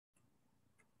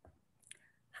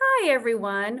Hi,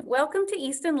 everyone. Welcome to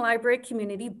Easton Library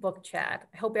Community Book Chat.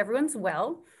 I hope everyone's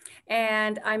well.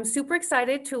 And I'm super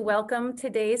excited to welcome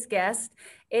today's guest.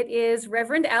 It is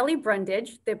Reverend Ali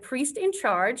Brundige, the priest in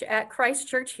charge at Christ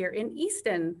Church here in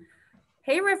Easton.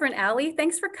 Hey, Reverend Ali,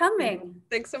 thanks for coming.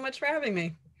 Thanks so much for having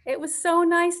me. It was so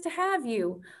nice to have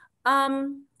you.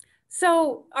 You're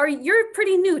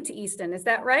pretty new to Easton, is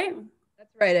that right?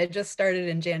 That's right. I just started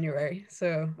in January,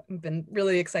 so I've been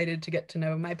really excited to get to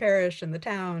know my parish and the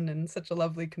town and such a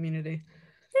lovely community.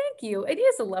 Thank you. It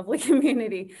is a lovely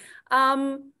community.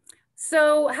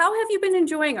 So how have you been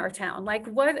enjoying our town?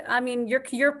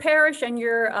 Your parish and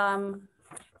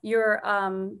your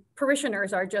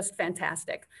parishioners are just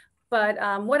fantastic.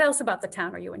 But what else about the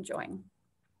town are you enjoying?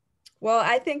 Well,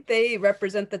 I think they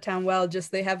represent the town well.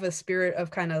 Just they have a spirit of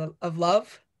kind of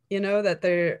love, that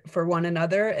they're for one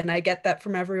another, and I get that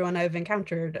from everyone I've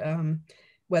encountered.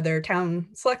 Whether town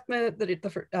selectmen,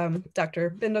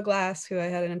 Dr. Bindleglass, who I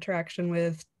had an interaction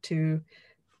with, to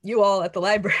you all at the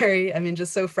library. I mean,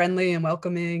 just so friendly and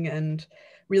welcoming and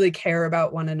really care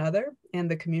about one another and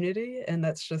the community. And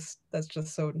that's just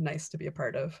so nice to be a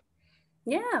part of.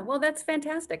 Yeah, well, that's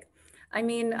fantastic. I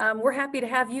mean, we're happy to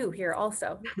have you here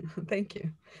also. Thank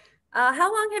you. How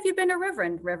long have you been a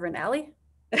reverend, Reverend Ali?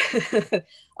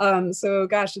 So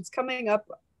gosh, it's coming up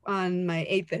on my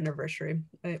 8th anniversary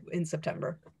in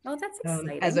September, Oh, that's as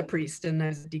a exciting. priest and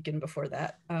as a deacon before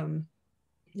that.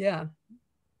 Yeah,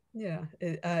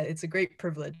 it's a great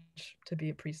privilege to be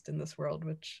a priest in this world,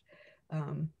 which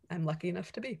I'm lucky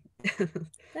enough to be.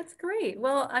 That's great.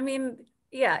 Well, I mean,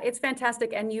 yeah, it's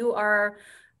fantastic. And you are,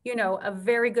 a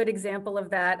very good example of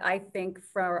that, I think,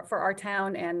 for our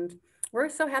town. And we're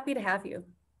so happy to have you.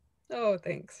 Oh,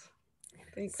 thanks.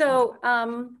 Thanks so much.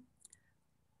 So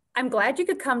I'm glad you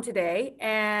could come today.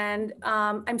 And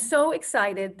I'm so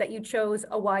excited that you chose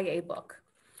a YA book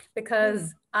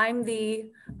because I'm the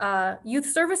youth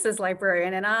services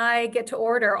librarian and I get to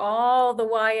order all the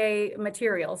YA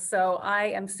materials. So I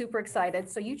am super excited.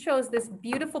 So you chose this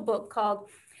beautiful book called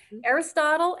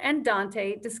Aristotle and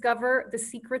Dante Discover the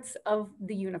Secrets of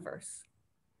the Universe,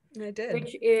 I did.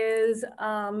 which is,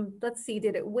 let's see,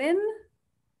 did it win?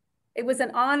 It was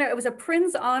an honor, it was a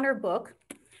Prins honor book.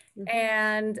 Mhm.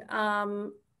 And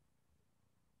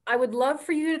I would love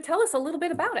for you to tell us a little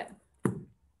bit about it.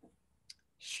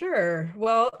 Sure.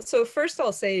 Well, so first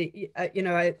I'll say,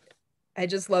 I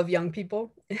just love young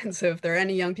people. And so if there are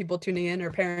any young people tuning in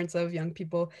or parents of young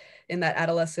people in that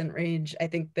adolescent range, I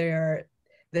think they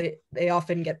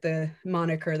often get the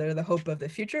moniker, they're the hope of the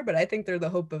future, but I think they're the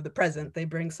hope of the present. They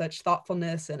bring such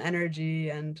thoughtfulness and energy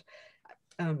and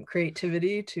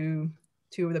creativity to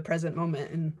the present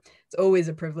moment. And it's always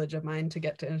a privilege of mine to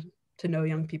get to know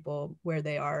young people where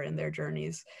they are in their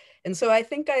journeys. And so I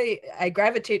think I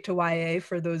gravitate to YA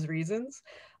for those reasons.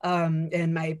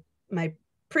 And my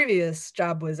previous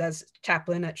job was as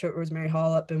chaplain at Choate Rosemary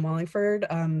Hall up in Wallingford.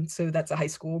 So that's a high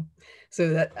school. So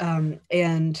that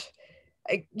and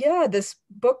yeah, this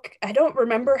book, I don't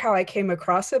remember how I came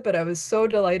across it, but I was so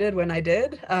delighted when I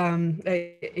did.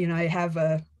 I have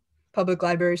a public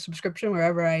library subscription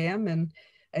wherever I am, and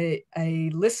I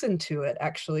listened to it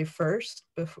actually first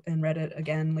and read it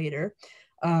again later.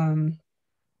 Um,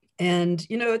 and,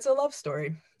 it's a love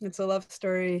story. It's a love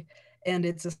story, and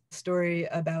it's a story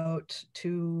about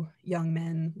two young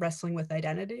men wrestling with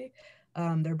identity.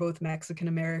 They're both Mexican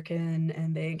American,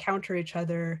 and they encounter each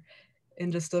other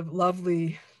in just a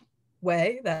lovely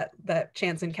way that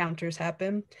chance encounters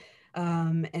happen.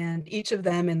 And each of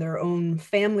them in their own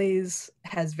families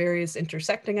has various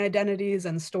intersecting identities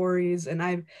and stories.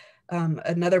 And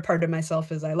another part of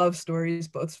myself is I love stories,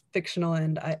 both fictional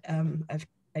and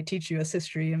I teach U.S.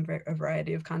 history in a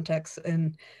variety of contexts,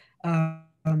 and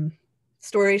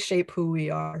stories shape who we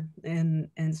are, and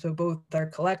so both our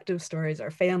collective stories, our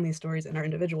family stories, and our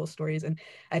individual stories. And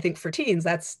I think for teens,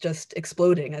 that's just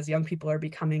exploding as young people are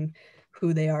becoming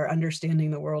who they are,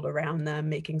 understanding the world around them,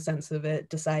 making sense of it,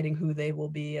 deciding who they will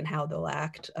be and how they'll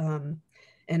act.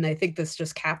 And I think this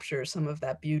just captures some of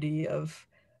that beauty of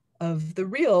the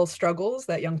real struggles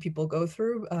that young people go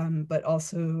through, but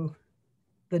also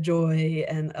the joy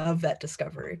and of that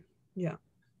discovery. Yeah.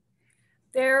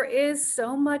 There is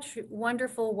so much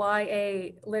wonderful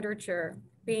YA literature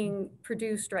being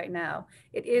produced right now.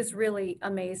 It is really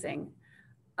amazing.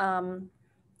 Um,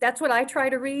 that's what I try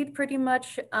to read pretty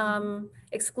much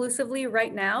exclusively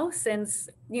right now, since,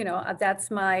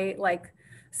 that's my like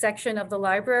section of the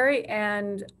library.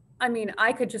 And I mean,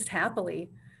 I could just happily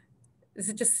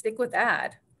just stick with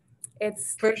that.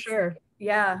 For It's, sure.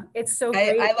 yeah, it's so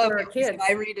I great love for yours. I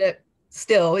kids. read it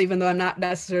still, even though I'm not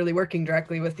necessarily working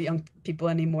directly with the young people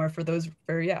anymore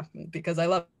yeah, because I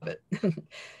love it.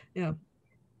 Yeah.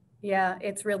 Yeah,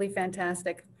 it's really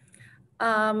fantastic.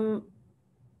 Um,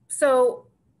 so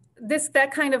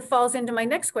that kind of falls into my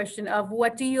next question of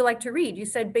what do you like to read? You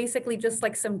said basically just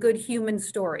like some good human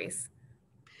stories.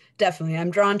 Definitely. I'm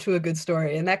drawn to a good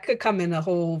story, and that could come in a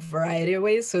whole variety of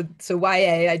ways. So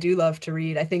YA, I do love to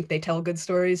read. I think they tell good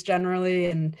stories generally,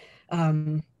 and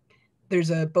um,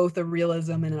 there's both a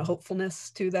realism and a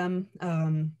hopefulness to them.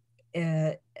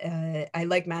 I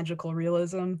like magical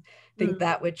realism. I think Mm.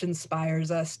 that which inspires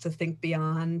us to think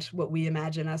beyond what we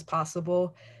imagine as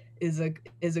possible is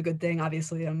a good thing.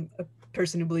 Obviously, I'm a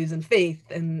person who believes in faith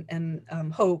and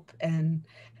hope and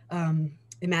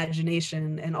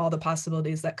imagination and all the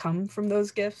possibilities that come from those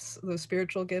gifts, those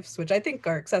spiritual gifts, which I think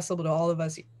are accessible to all of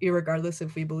us, regardless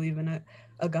if we believe in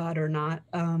a God or not.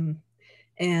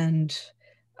 And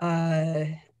uh,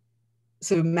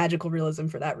 so magical realism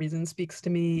for that reason speaks to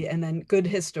me. And then good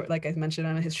history, like I mentioned,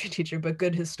 I'm a history teacher, but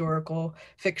good historical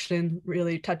fiction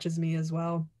really touches me as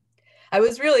well. I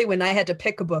was really, when I had to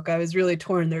pick a book, I was really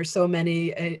torn. There's so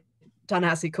many.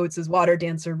 Ta-Nehisi Coates' Water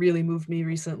Dancer really moved me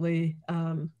recently,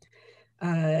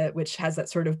 which has that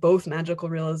sort of both magical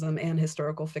realism and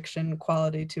historical fiction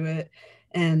quality to it.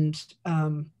 And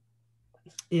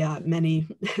yeah, many,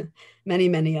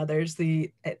 many others.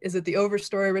 Is it The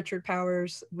Overstory, Richard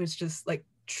Powers, was just like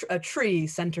a tree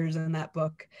centers in that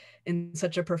book in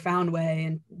such a profound way,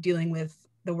 and dealing with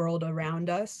the world around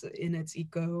us in its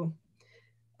eco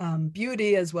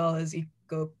beauty as well as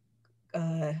eco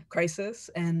crisis.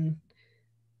 And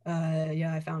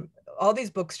yeah, I found all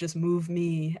these books just move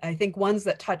me. I think ones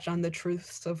that touch on the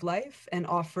truths of life and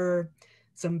offer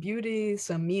some beauty,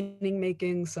 some meaning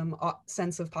making, some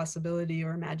sense of possibility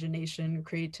or imagination,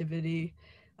 creativity.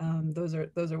 Those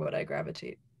are what I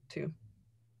gravitate to.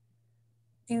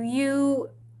 Do you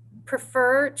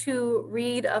prefer to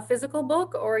read a physical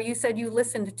book, or you said you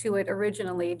listened to it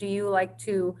originally? Do you like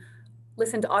to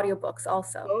listen to audiobooks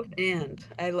also? Both and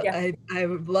Yeah. I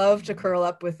would love to curl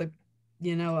up with a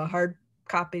hard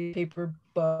copy paper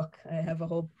book. I have a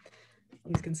whole,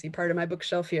 you can see part of my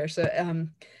bookshelf here. So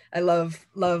I love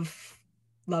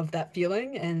that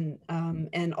feeling,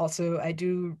 and also I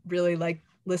do really like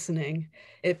listening.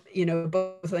 If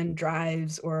both in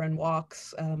drives or on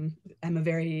walks. I'm a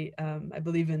very I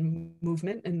believe in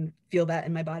movement and feel that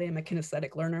in my body. I'm a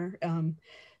kinesthetic learner.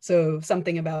 So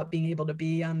something about being able to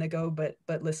be on the go but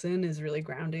listen is really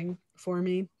grounding for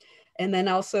me. And then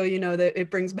also, that it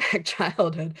brings back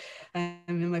childhood. I'm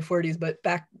in my 40s, but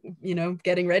back,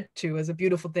 getting read to is a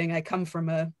beautiful thing. I come from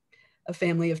a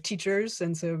family of teachers,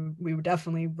 and so we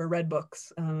definitely were read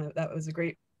books. That was a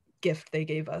great gift they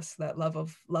gave us, that love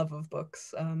of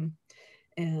books.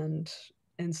 And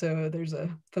so there's a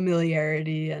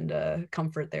familiarity and a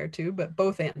comfort there too, but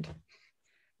both and.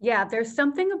 Yeah, there's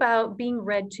something about being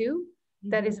read to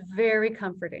that is very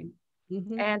comforting.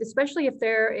 Mm-hmm. And especially if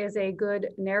there is a good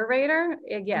narrator,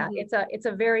 yeah,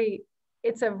 Mm-hmm.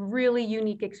 it's a really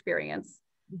unique experience.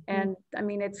 Mm-hmm. And I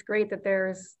mean, it's great that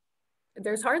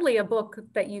there's hardly a book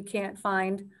that you can't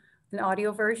find an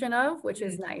audio version of, which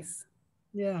is nice.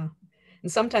 Yeah.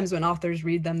 And sometimes when authors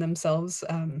read them themselves,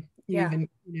 you Yeah. even,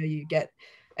 you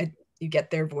get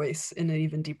their voice in an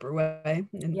even deeper way, and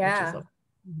which is Yeah. lovely.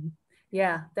 Mm-hmm.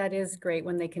 Yeah, that is great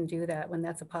when they can do that, when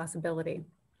that's a possibility.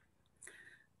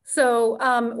 So,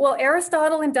 well,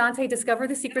 Aristotle and Dante discover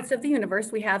the secrets of the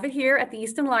universe. We have it here at the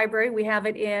Easton Library. We have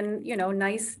it in,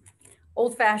 nice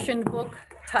old-fashioned book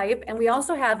type. And we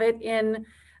also have it in,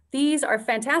 these are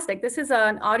fantastic. This is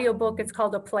an audio book. It's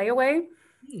called a Playaway.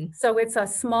 Mm. So it's a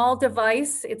small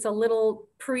device. It's a little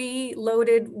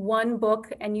pre-loaded one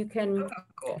book, and you can Oh,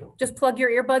 cool. just plug your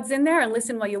earbuds in there and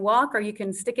listen while you walk, or you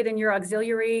can stick it in your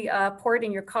auxiliary port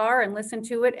in your car and listen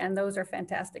to it. And those are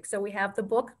fantastic. So we have the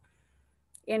book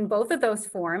in both of those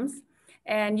forms.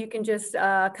 And you can just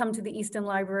come to the Easton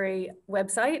Library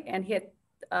website and hit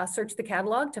search the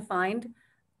catalog to find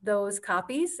those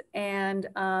copies. And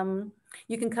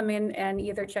you can come in and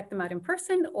either check them out in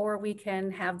person, or we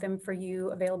can have them for you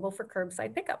available for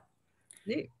curbside pickup.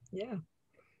 Neat. Yeah.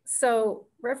 So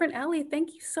Reverend Ellie,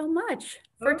 thank you so much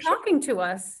for Oh, sure. talking to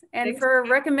us and Thanks. for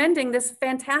recommending this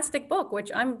fantastic book, which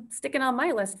I'm sticking on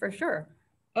my list for sure.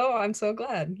 Oh, I'm so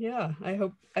glad. Yeah. I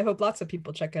hope lots of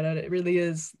people check it out. It really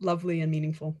is lovely and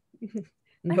meaningful.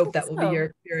 And I hope hope that will be your so.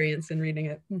 experience in reading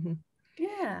it. Mm-hmm.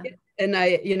 Yeah. Yeah. And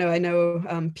I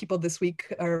know people this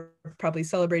week are probably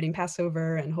celebrating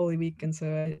Passover and Holy Week. And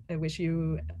so I wish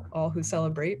you all who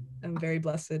celebrate very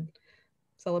blessed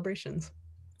celebrations.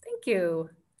 Thank you.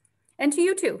 And to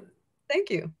you too. Thank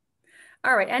you.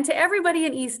 All right, and to everybody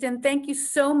in Easton, thank you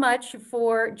so much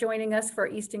for joining us for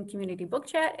Easton Community Book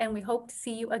Chat, and we hope to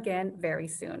see you again very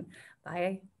soon.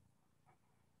 Bye.